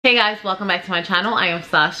Hey guys, welcome back to my channel. I am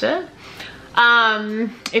Sasha.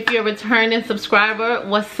 If you're a returning subscriber,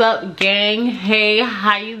 what's up gang? Hey,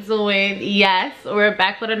 how you doing? Yes, we're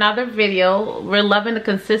back with another video. We're loving the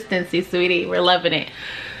consistency, sweetie. We're loving it.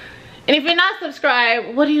 And if you're not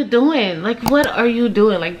subscribed, what are you doing? Like, what are you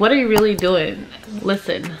doing? Like, what are you really doing?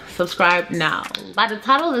 Listen, subscribe now. By the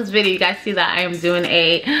title of this video, you guys see that I am doing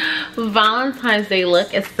a Valentine's Day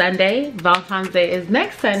look. It's Sunday. Valentine's Day is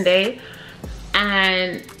next Sunday.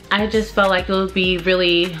 And I just felt like it would be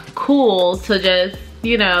really cool to just,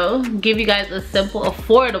 you know, give you guys a simple,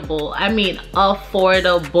 affordable, I mean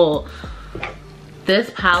affordable. This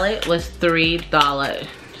palette was $3. $3.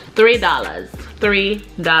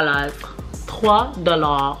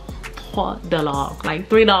 Like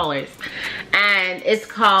 $3. And it's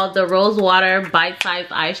called the Rosewater Bite-Size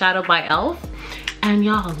Eyeshadow by e.l.f. And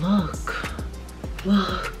y'all, look.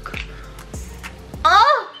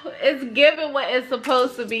 Oh, it's giving what it's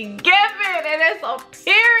supposed to be giving, and it's a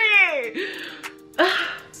period.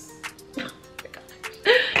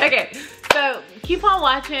 Okay, so keep on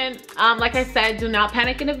watching. Like I said, do not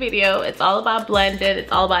panic in the video. It's all about blending.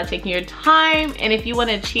 It's all about taking your time. And if you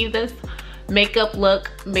want to achieve this makeup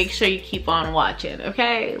look, make sure you keep on watching,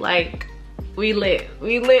 okay? Like, we lit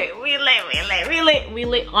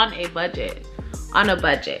on a budget. On a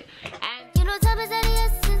budget. And you know, time is at the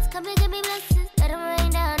essence. Come and give me blessings.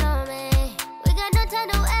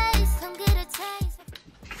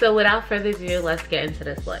 So without further ado, let's get into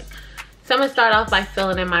this look. So I'm gonna start off by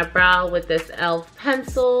filling in my brow with this e.l.f.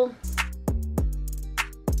 pencil.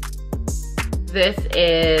 This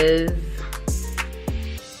is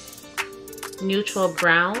neutral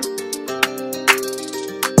brown.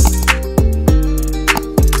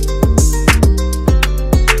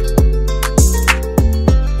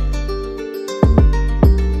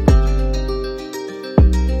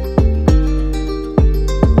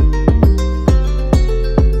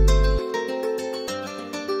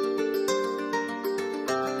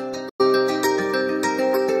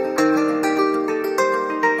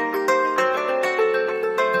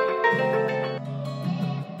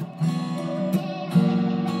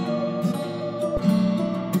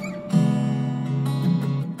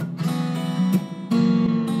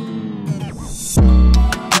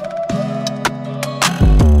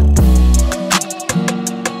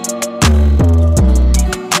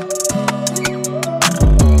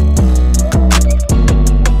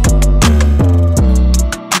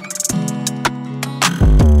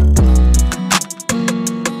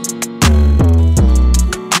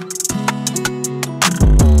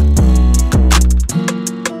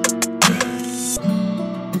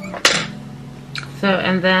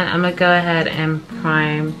 And then I'm gonna go ahead and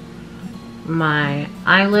prime my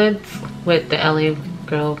eyelids with the LA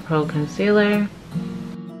Girl Pro Concealer.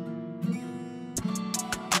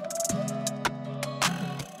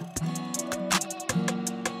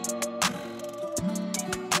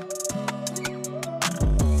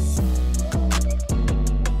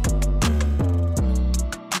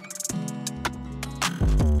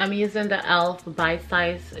 I'm using the e.l.f.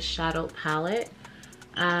 Bite-Size Shadow Palette.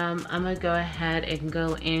 I'm gonna go ahead and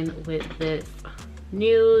go in with this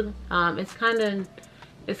nude. It's kind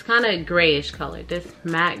of grayish color. This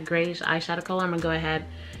matte grayish eyeshadow color. I'm gonna go ahead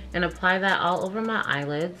and apply that all over my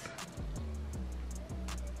eyelids.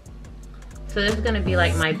 So this is gonna be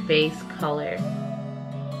like my base color.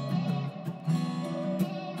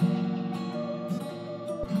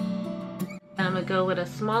 And I'm gonna go with a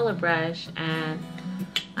smaller brush, and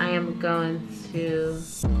I am going to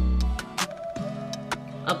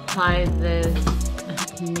apply this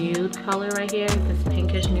nude color right here, this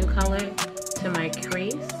pinkish nude color, to my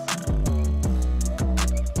crease.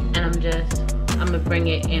 And I'm gonna bring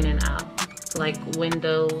it in and out, so like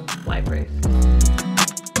window wipers.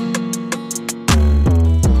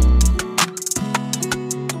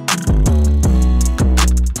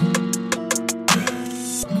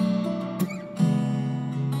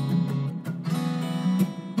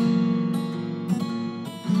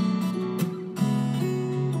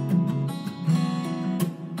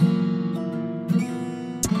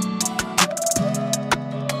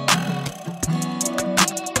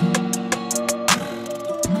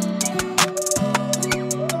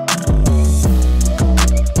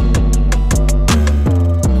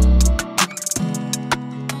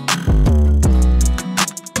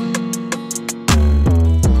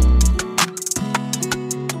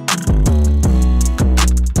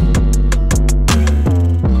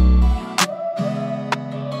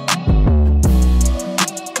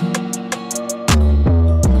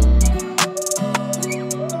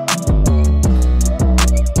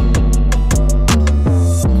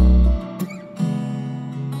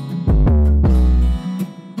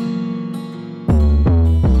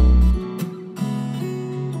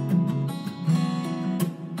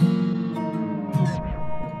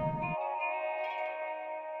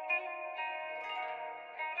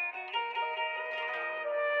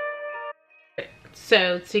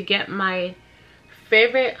 So to get my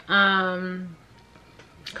favorite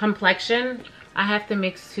complexion, I have to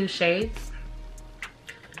mix 2 shades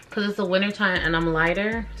because it's the winter time and I'm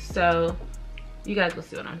lighter, so you guys will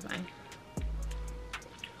see what I'm saying.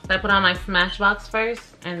 So I put on my Smashbox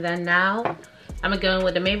first, and then now I'm gonna go in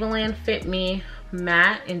with the Maybelline Fit Me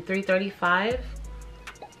Matte in 335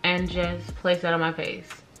 and just place that on my face.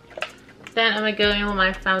 Then I'm gonna go in with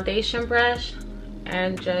my foundation brush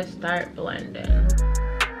and just start blending.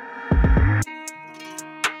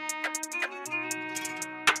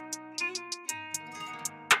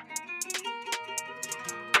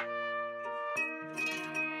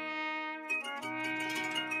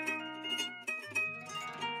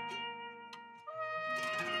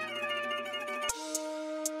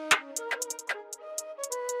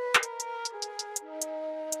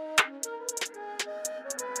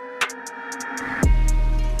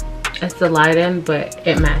 It's the lighting, but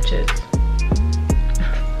it matches.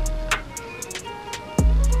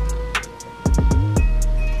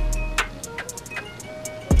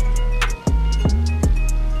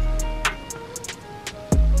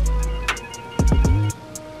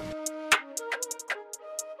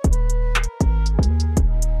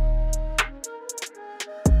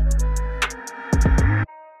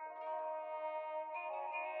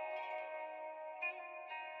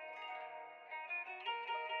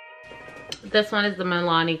 This one is the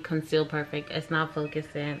Milani Conceal Perfect. It's not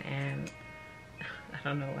focusing and I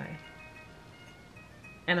don't know why.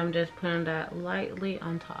 And I'm just putting that lightly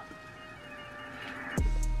on top.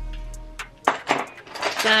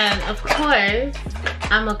 Then of course,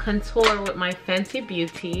 I'm gonna contour with my Fenty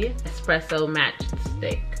Beauty Espresso Match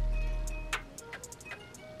Stick.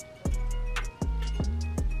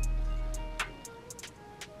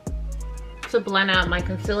 To blend out my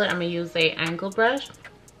concealer, I'm gonna use a angle brush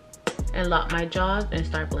and lock my jaws and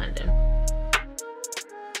start blending.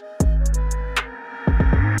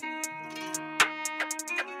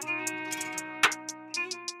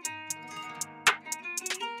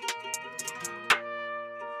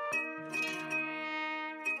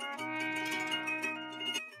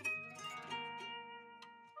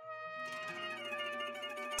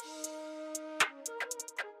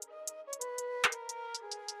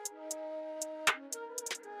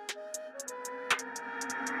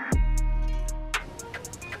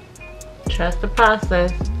 Trust the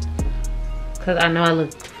process, because I know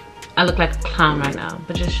I look like a clown right now,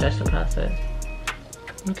 but just trust the process.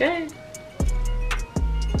 Okay.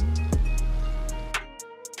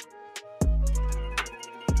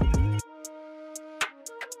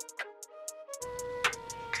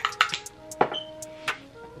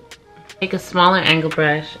 Take a smaller angle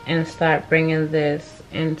brush and start bringing this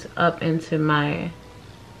up into my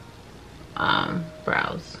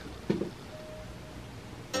brows.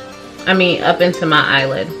 I mean, up into my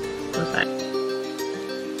eyelid. I'm sorry.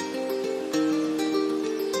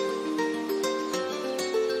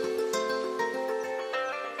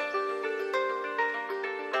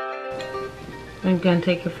 I'm gonna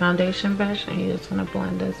take your foundation brush and you're just gonna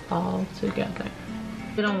blend this all together.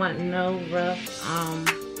 You don't want no rough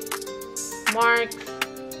marks,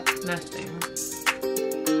 nothing.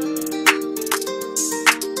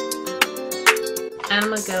 I'm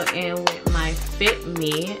gonna go in with my Fit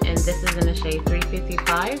Me, and this is in the shade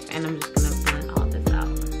 355, and I'm just gonna blend all this out.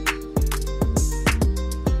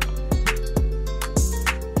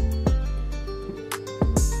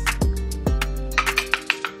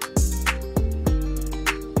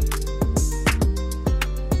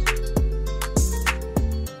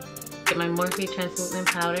 Get my Morphe translucent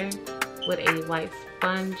powder with a white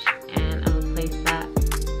sponge, and I'm gonna place that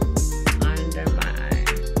under my eye.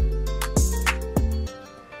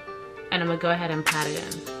 And I'm gonna go ahead and pat it in.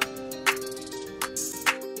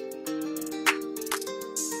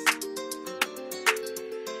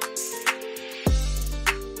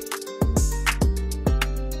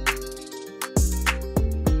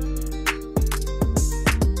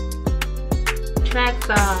 Tracks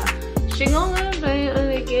she gonna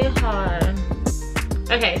really get hard.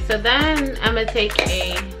 Okay, so then I'm gonna take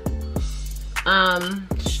a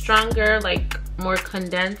stronger, like more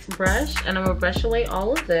condensed brush, and I'm gonna brush away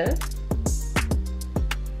all of this.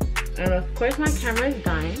 And of course my camera is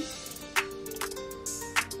dying.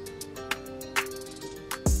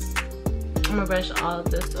 I'm gonna brush all of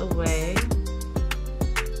this away.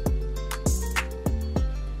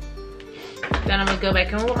 Then I'm gonna go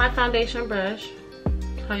back in with my foundation brush.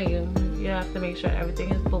 Tell you have to make sure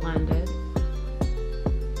everything is blended.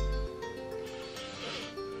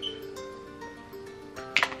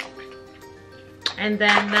 And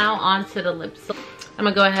then now onto the lips. I'm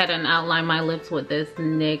gonna go ahead and outline my lips with this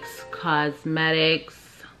NYX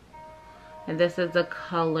Cosmetics. And this is the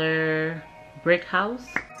color Brick House.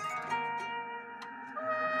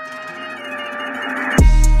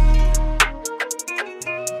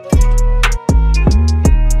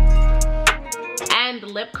 And the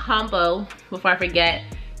lip combo, before I forget,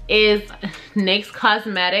 is NYX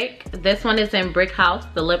Cosmetic. This one is in Brick House,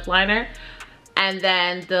 the lip liner. And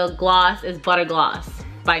then the gloss is Butter Gloss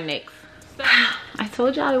by NYX. I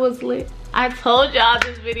told y'all it was lit. I told y'all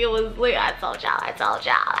this video was lit. I told y'all.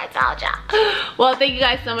 Well, thank you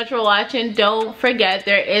guys so much for watching. Don't forget,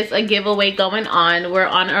 there is a giveaway going on. We're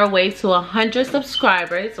on our way to 100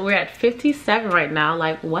 subscribers. We're at 57 right now.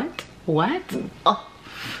 Like, what? Oh,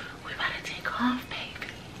 we about to take off, baby.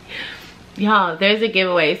 Y'all, there's a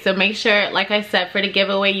giveaway. So make sure, like I said, for the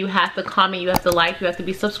giveaway, you have to comment, you have to like, you have to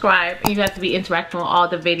be subscribed, and you have to be interacting with all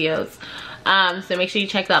the videos. So make sure you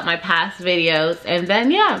check out my past videos, and then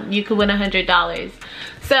yeah, you could win $100.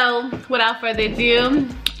 So without further ado,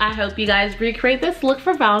 I hope you guys recreate this look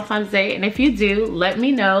for Valentine's Day, and if you do, let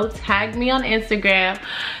me know. Tag me on Instagram,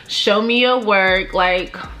 show me your work,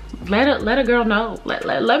 like let a girl know,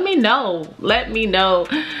 let me know,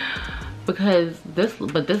 because this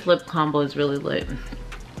lip combo is really lit.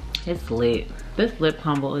 It's lit. This lip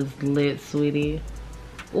combo is lit, sweetie.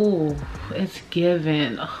 Ooh, it's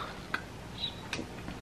giving. Oh,